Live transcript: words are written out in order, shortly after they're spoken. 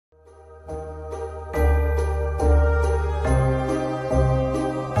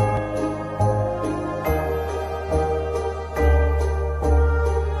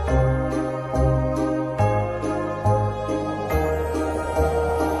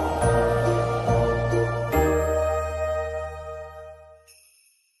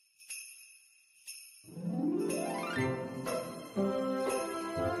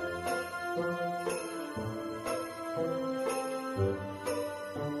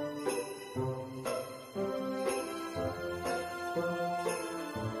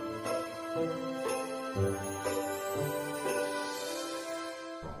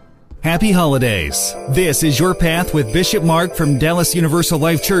happy holidays. This is Your Path with Bishop Mark from Dallas Universal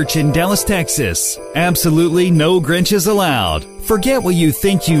Life Church in Dallas, Texas. Absolutely no Grinches allowed. Forget what you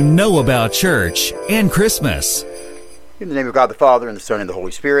think you know about church and Christmas. In the name of God the Father, and the Son, and the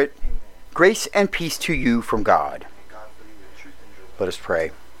Holy Spirit, grace and peace to you from God. Let us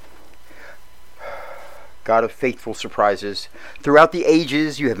pray. God of faithful surprises, throughout the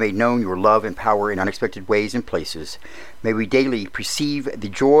ages you have made known your love and power in unexpected ways and places. May we daily perceive the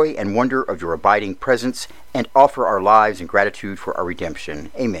joy and wonder of your abiding presence and offer our lives in gratitude for our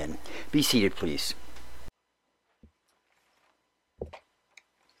redemption. Amen. Be seated, please.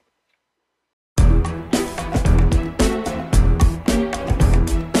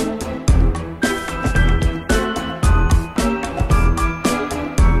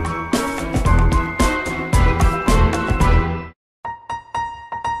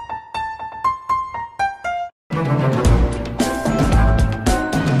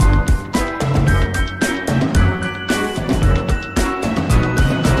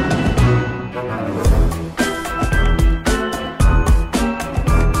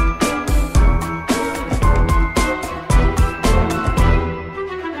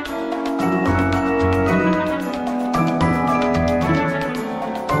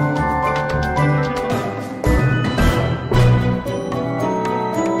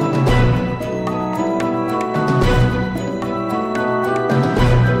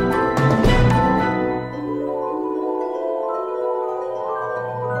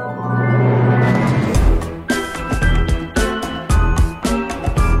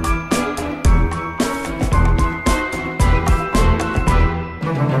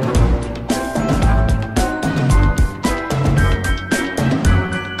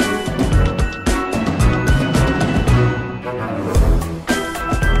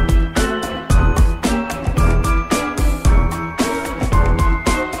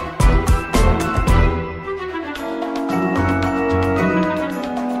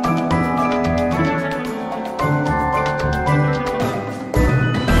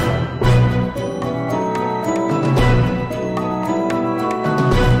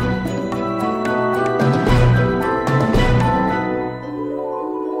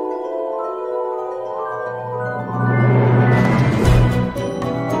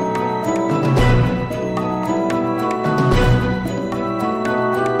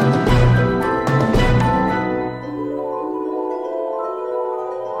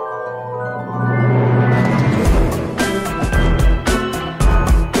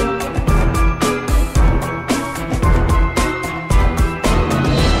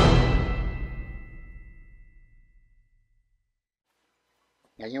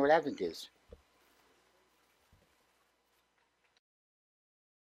 Now you know what Advent is.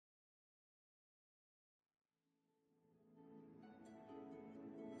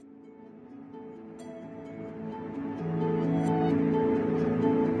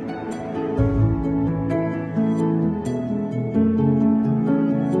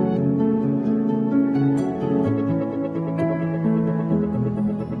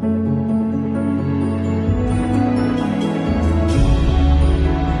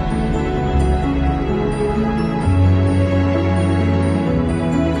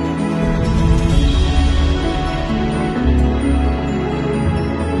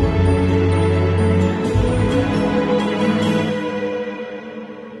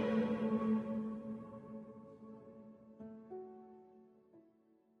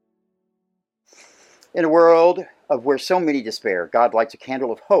 In a world of where so many despair, God lights a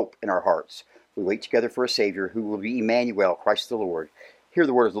candle of hope in our hearts. We wait together for a Savior who will be Emmanuel, Christ the Lord. Hear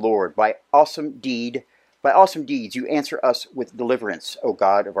the word of the Lord. By awesome deeds, you answer us with deliverance, O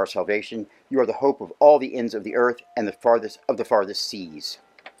God of our salvation. You are the hope of all the ends of the earth and the farthest seas.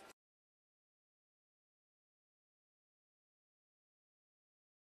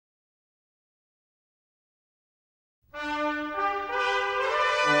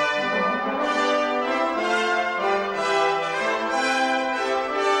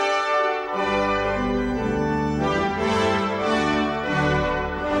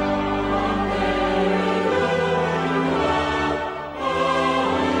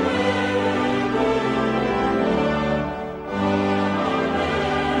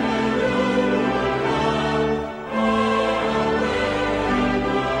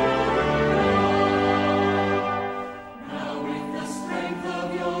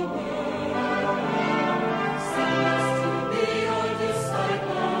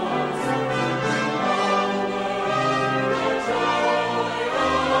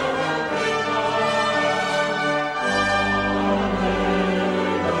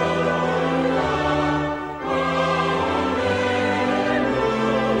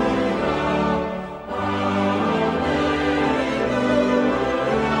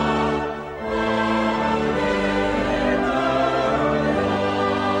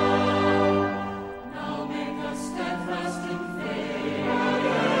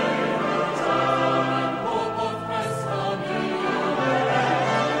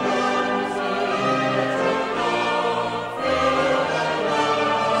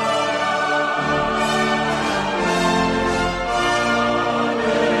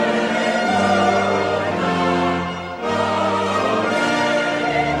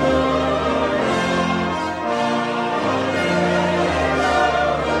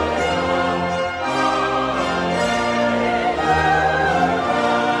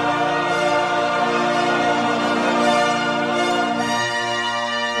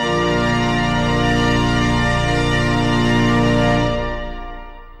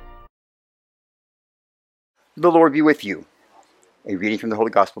 The Lord be with you. A reading from the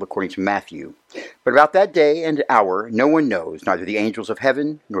Holy Gospel according to Matthew. But about that day and hour no one knows, neither the angels of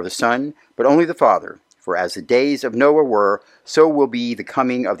heaven, nor the Son, but only the Father. For as the days of Noah were, so will be the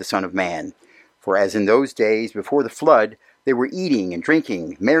coming of the Son of Man. For as in those days before the flood, they were eating and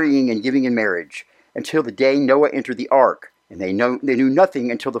drinking, marrying and giving in marriage, until the day Noah entered the ark, and they knew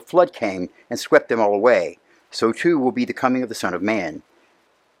nothing until the flood came and swept them all away. So too will be the coming of the Son of Man.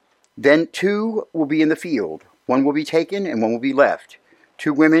 Then two will be in the field. One will be taken and one will be left.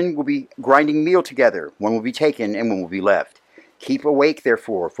 Two women will be grinding meal together. One will be taken and one will be left. Keep awake,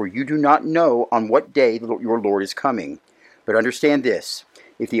 therefore, for you do not know on what day your Lord is coming. But understand this,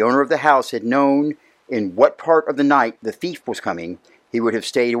 if the owner of the house had known in what part of the night the thief was coming, he would have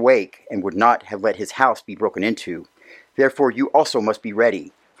stayed awake and would not have let his house be broken into. Therefore you also must be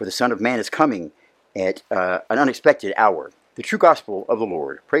ready, for the Son of Man is coming at an unexpected hour. The true gospel of the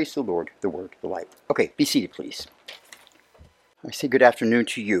Lord. Praise the Lord, the word, the light. Okay, be seated, please. I say good afternoon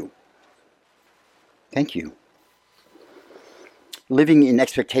to you. Thank you. Living in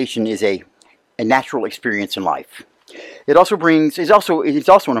expectation is a natural experience in life. It's also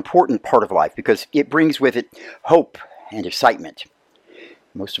an important part of life because it brings with it hope and excitement.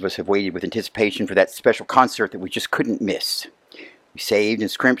 Most of us have waited with anticipation for that special concert that we just couldn't miss. We saved and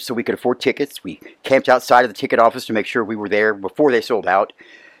scrimped so we could afford tickets. We camped outside of the ticket office to make sure we were there before they sold out.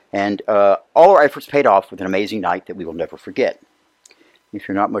 And all our efforts paid off with an amazing night that we will never forget. If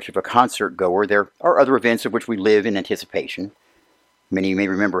you're not much of a concert goer, there are other events of which we live in anticipation. Many may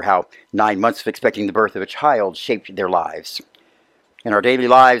remember how 9 months of expecting the birth of a child shaped their lives. In our daily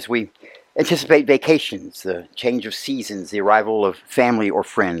lives, we anticipate vacations, the change of seasons, the arrival of family or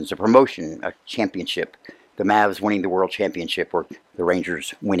friends, a promotion, a championship, the Mavs winning the World Championship, or the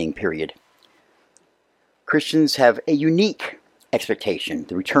Rangers winning, period. Christians have a unique expectation,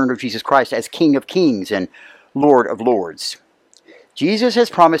 the return of Jesus Christ as King of Kings and Lord of Lords. Jesus has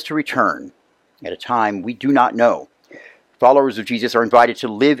promised to return at a time we do not know. Followers of Jesus are invited to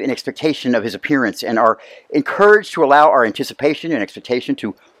live in expectation of his appearance and are encouraged to allow our anticipation and expectation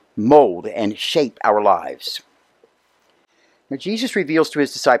to mold and shape our lives. Now, Jesus reveals to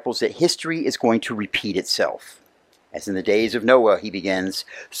his disciples that history is going to repeat itself. As in the days of Noah, he begins,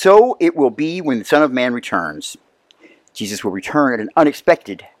 so it will be when the Son of Man returns. Jesus will return at an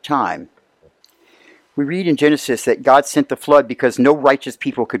unexpected time. We read in Genesis that God sent the flood because no righteous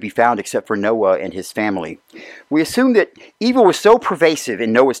people could be found except for Noah and his family. We assume that evil was so pervasive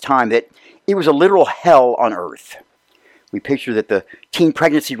in Noah's time that it was a literal hell on earth. We picture that the teen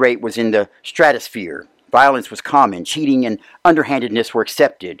pregnancy rate was in the stratosphere. Violence was common, cheating and underhandedness were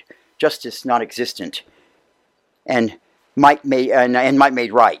accepted, justice non-existent, and might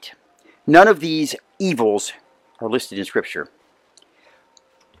made right. None of these evils are listed in Scripture.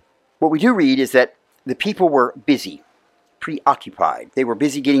 What we do read is that the people were busy, preoccupied. They were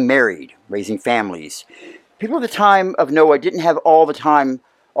busy getting married, raising families. People at the time of Noah didn't have all the time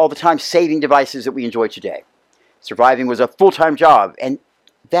saving devices that we enjoy today. Surviving was a full-time job, and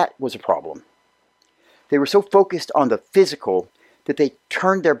that was a problem. They were so focused on the physical that they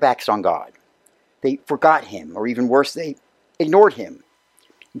turned their backs on God. They forgot him, or even worse, they ignored him.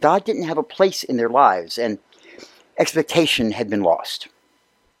 God didn't have a place in their lives, and expectation had been lost.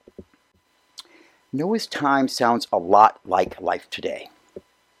 Noah's time sounds a lot like life today.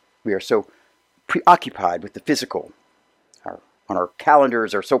 We are so preoccupied with the physical. Our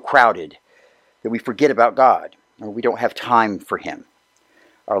calendars are so crowded that we forget about God, or we don't have time for him.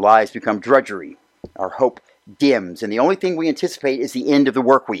 Our lives become drudgery. Our hope dims, and the only thing we anticipate is the end of the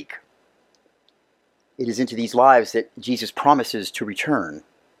work week. It is into these lives that Jesus promises to return.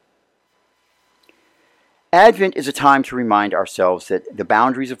 Advent is a time to remind ourselves that the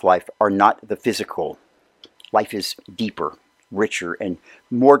boundaries of life are not the physical. Life is deeper, richer, and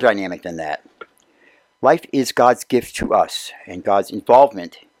more dynamic than that. Life is God's gift to us, and God's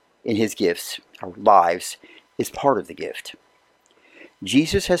involvement in his gifts, our lives, is part of the gift.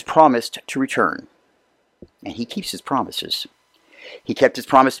 Jesus has promised to return, and he keeps his promises. He kept his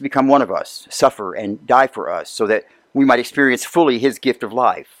promise to become one of us, suffer and die for us, so that we might experience fully his gift of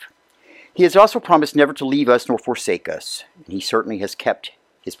life. He has also promised never to leave us nor forsake us, and he certainly has kept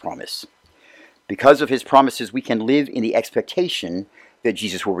his promise. Because of his promises, we can live in the expectation that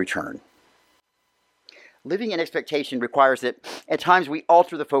Jesus will return. Living in expectation requires that at times we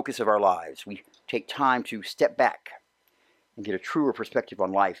alter the focus of our lives. We take time to step back and get a truer perspective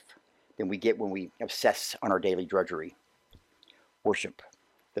on life than we get when we obsess on our daily drudgery. Worship,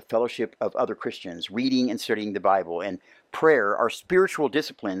 the fellowship of other Christians, reading and studying the Bible, and prayer are spiritual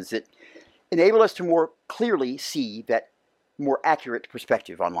disciplines that enable us to more clearly see that more accurate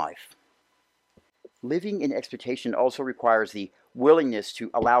perspective on life. Living in expectation also requires the willingness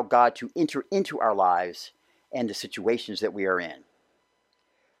to allow God to enter into our lives and the situations that we are in.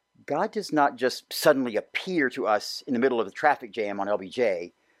 God does not just suddenly appear to us in the middle of the traffic jam on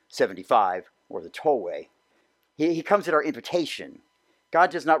LBJ 75 or the tollway. He comes at our invitation. God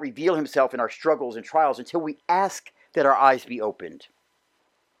does not reveal himself in our struggles and trials until we ask that our eyes be opened.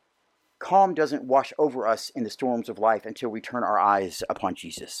 Calm doesn't wash over us in the storms of life until we turn our eyes upon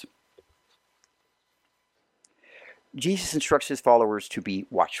Jesus. Jesus instructs his followers to be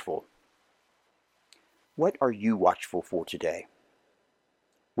watchful. What are you watchful for today?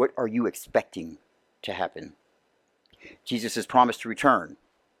 What are you expecting to happen? Jesus has promised to return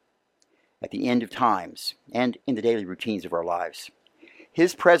at the end of times and in the daily routines of our lives.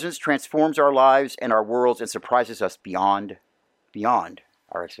 His presence transforms our lives and our worlds and surprises us beyond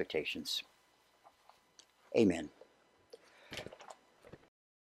our expectations. Amen.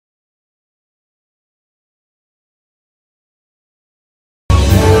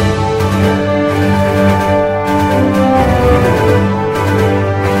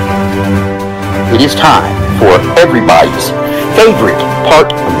 It is time for everybody's favorite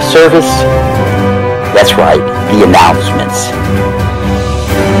part of the service. That's right, the announcements.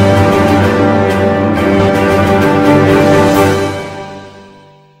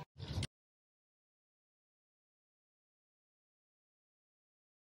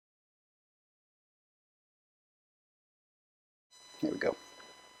 There we go.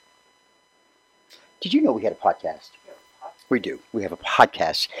 Did you know we had a podcast? We do. We have a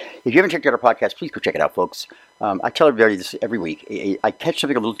podcast. If you haven't checked out our podcast, please go check it out, folks. I tell everybody this every week. I catch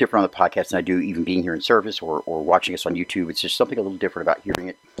something a little different on the podcast than I do even being here in service or watching us on YouTube. It's just something a little different about hearing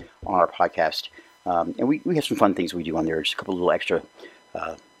it on our podcast. And we have some fun things we do on there. Just a couple of little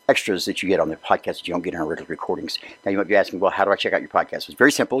extras that you get on the podcast that you don't get in our regular recordings. Now, you might be asking, well, how do I check out your podcast? It's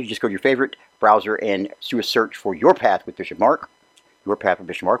very simple. You just go to your favorite browser and do a search for Your Path with Bishop Mark. Your Path with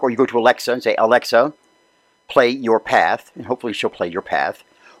Bishop Mark. Or you go to Alexa and say, Alexa, play Your Path, and hopefully she'll play Your Path.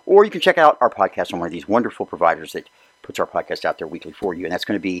 Or you can check out our podcast on one of these wonderful providers that puts our podcast out there weekly for you, and that's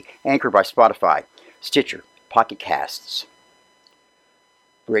going to be Anchor by Spotify, Stitcher, Pocket Casts,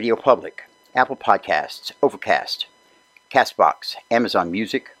 Radio Public, Apple Podcasts, Overcast, Castbox, Amazon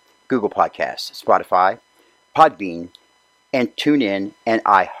Music, Google Podcasts, Spotify, Podbean, and TuneIn and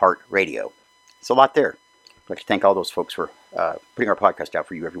iHeartRadio. It's a lot there. I'd like to thank all those folks for putting our podcast out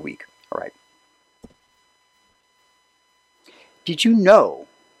for you every week. All right. Did you know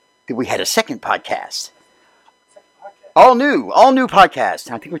that we had a second podcast? All new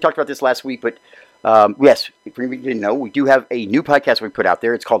podcast. I think we talked about this last week, but yes, if you didn't know, we do have a new podcast we put out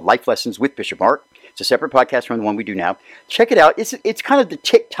there. It's called Life Lessons with Bishop Mark. It's a separate podcast from the one we do now. Check it out. It's kind of the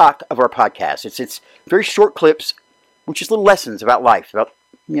TikTok of our podcast. It's very short clips, which is little lessons about life, about,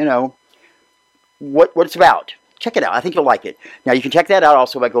 what it's about. Check it out. I think you'll like it. Now, you can check that out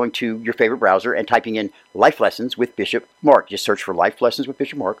also by going to your favorite browser and typing in Life Lessons with Bishop Mark. Just search for Life Lessons with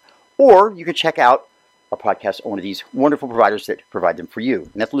Bishop Mark. Or you can check out our podcast on one of these wonderful providers that provide them for you.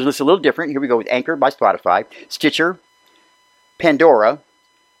 And that's a little different. Here we go with Anchor by Spotify, Stitcher, Pandora,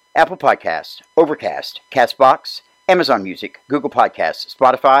 Apple Podcasts, Overcast, Castbox, Amazon Music, Google Podcasts,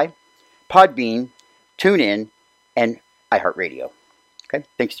 Spotify, Podbean, TuneIn, and iHeartRadio. Okay?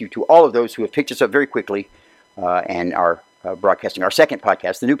 Thanks to all of those who have picked us up very quickly and are broadcasting our second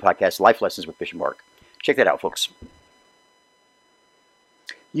podcast, the new podcast, Life Lessons with Bishop Mark. Check that out, folks.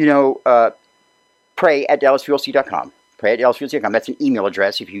 Pray at DallasVLC.com. Pray at DallasVLC.com. That's an email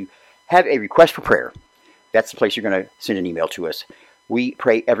address. If you have a request for prayer, that's the place you're going to send an email to us. We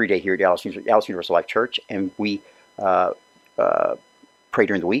pray every day here at Dallas Universal Life Church, and we pray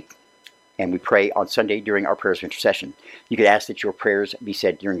during the week, and we pray on Sunday during our prayers of intercession. You could ask that your prayers be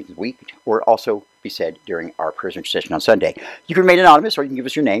said during the week, or also be said during our prayers of intercession on Sunday. You can remain anonymous, or you can give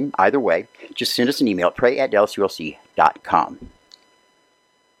us your name. Either way, just send us an email at pray@DallasULC.com.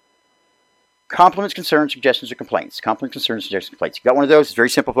 Compliments, concerns, suggestions, or complaints. Compliments, concerns, suggestions, complaints. You got one of those? It's very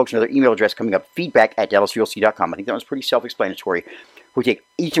simple, folks. Another email address coming up, feedback@DallasULC.com. I think that was pretty self-explanatory. We take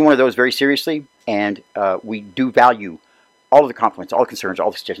each one of those very seriously, and we do value all of the compliments, all the concerns,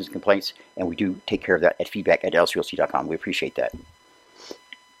 all the suggestions and complaints, and we do take care of that at feedback@DallasULC.com. We appreciate that.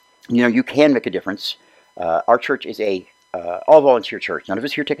 You can make a difference. Our church is a all-volunteer church. None of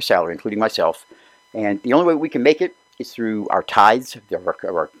us here take a salary, including myself, and the only way we can make it is through our tithes,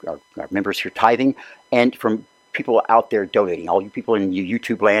 our members here tithing, and from people out there donating. All you people in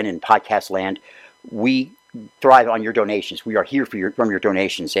YouTube land and podcast land, we thrive on your donations. We are here from your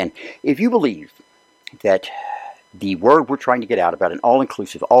donations. And if you believe that the word we're trying to get out about an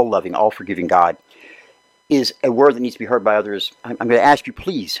all-inclusive, all-loving, all-forgiving God is a word that needs to be heard by others, I'm going to ask you,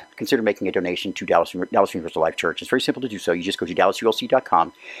 please consider making a donation to Dallas Universal Life Church. It's very simple to do so. You just go to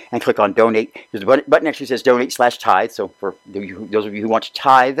DallasULC.com and click on donate. There's a button actually says donate/tithe. So for those of you who want to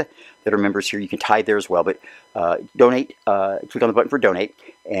tithe that are members here, you can tithe there as well. But donate, click on the button for donate,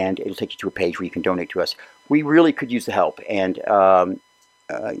 and it'll take you to a page where you can donate to us. We really could use the help. And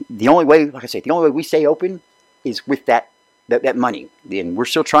the only way, like I say, the only way we stay open is with that money. And we're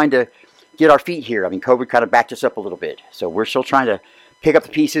still trying to get our feet here. I mean, COVID kind of backed us up a little bit. So we're still trying to pick up the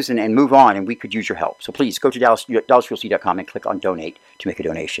pieces and move on, and we could use your help. So please go to DallasULC.com and click on donate to make a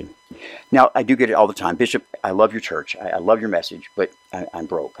donation. Now, I do get it all the time. Bishop, I love your church. I love your message, but I'm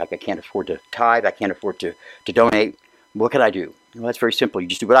broke. I can't afford to tithe. I can't afford to donate. What can I do? Well, that's very simple. You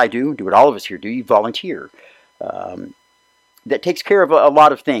just do what I do what all of us here do. You volunteer. That takes care of a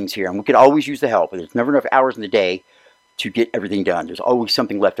lot of things here, and we could always use the help. There's never enough hours in the day to get everything done. There's always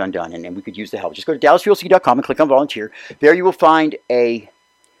something left undone, and we could use the help. Just go to DallasULC.com and click on volunteer. There you will find a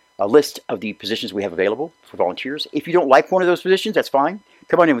list of the positions we have available for volunteers. If you don't like one of those positions, that's fine.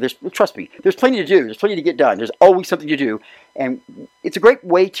 Come on in. Trust me, there's plenty to do. There's plenty to get done. There's always something to do, and it's a great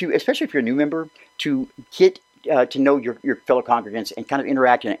way to, especially if you're a new member, to get to know your fellow congregants and kind of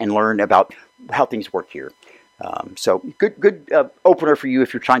interact and learn about how things work here. So good opener for you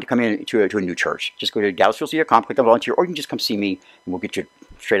if you're trying to come in to a new church. Just go to DallasULC.com, click on volunteer, or you can just come see me and we'll get you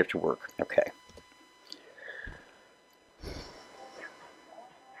straight up to work. Okay.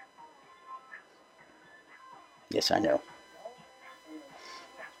 Yes, I know.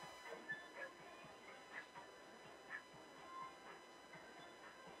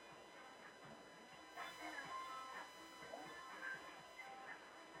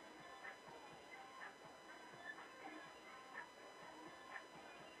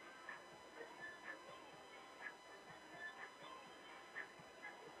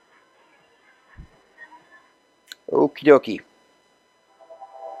 Okie dokie.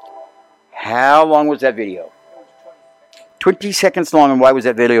 How long was that video? 20 seconds long. And why was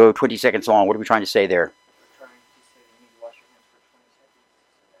that video 20 seconds long? What are we trying to say there?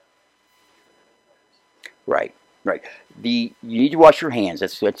 Right. You need to wash your hands.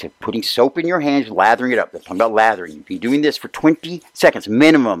 That's putting soap in your hands, lathering it up. That's talking about lathering. You'll be doing this for 20 seconds,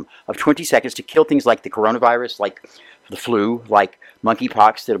 minimum of 20 seconds to kill things like the coronavirus, like the flu, like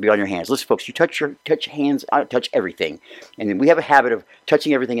monkeypox that'll be on your hands. Listen, folks, you touch hands, touch everything. And then we have a habit of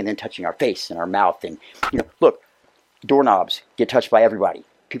touching everything and then touching our face and our mouth. And, look, doorknobs get touched by everybody.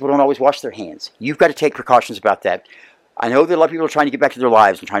 People don't always wash their hands. You've got to take precautions about that. I know that a lot of people are trying to get back to their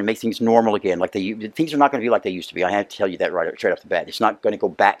lives and trying to make things normal again. Things are not going to be like they used to be. I have to tell you that straight off the bat. It's not going to go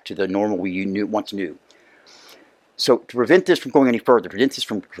back to the normal we once knew. So to prevent this from going any further, prevent this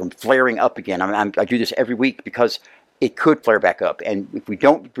from flaring up again, I do this every week because it could flare back up. And if we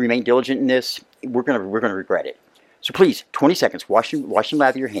don't remain diligent in this, we're going to regret it. So please, 20 seconds, wash and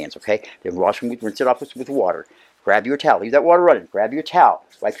lather your hands, okay? Then rinse it off with water. Grab your towel. Leave that water running. Grab your towel.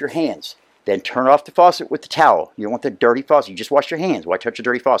 Wipe your hands. Then turn off the faucet with the towel. You don't want the dirty faucet. You just wash your hands. Why touch a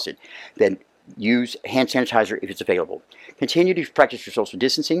dirty faucet? Then use hand sanitizer if it's available. Continue to practice your social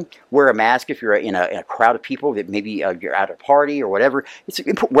distancing. Wear a mask if you're in a crowd of people that maybe you're at a party or whatever.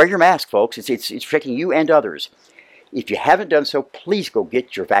 Wear your mask, folks. It's protecting you and others. If you haven't done so, please go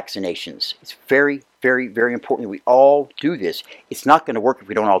get your vaccinations. It's very, very, very important that we all do this. It's not going to work if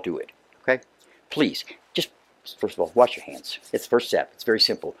we don't all do it. Okay? Please, just first of all, wash your hands. It's the first step. It's very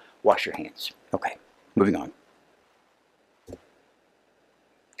simple. Wash your hands. Okay, moving on.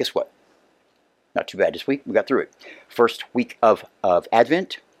 Guess what? Not too bad this week. We got through it. First week of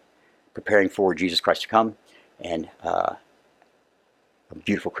Advent, preparing for Jesus Christ to come, and a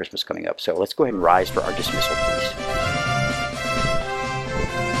beautiful Christmas coming up. So let's go ahead and rise for our dismissal, please.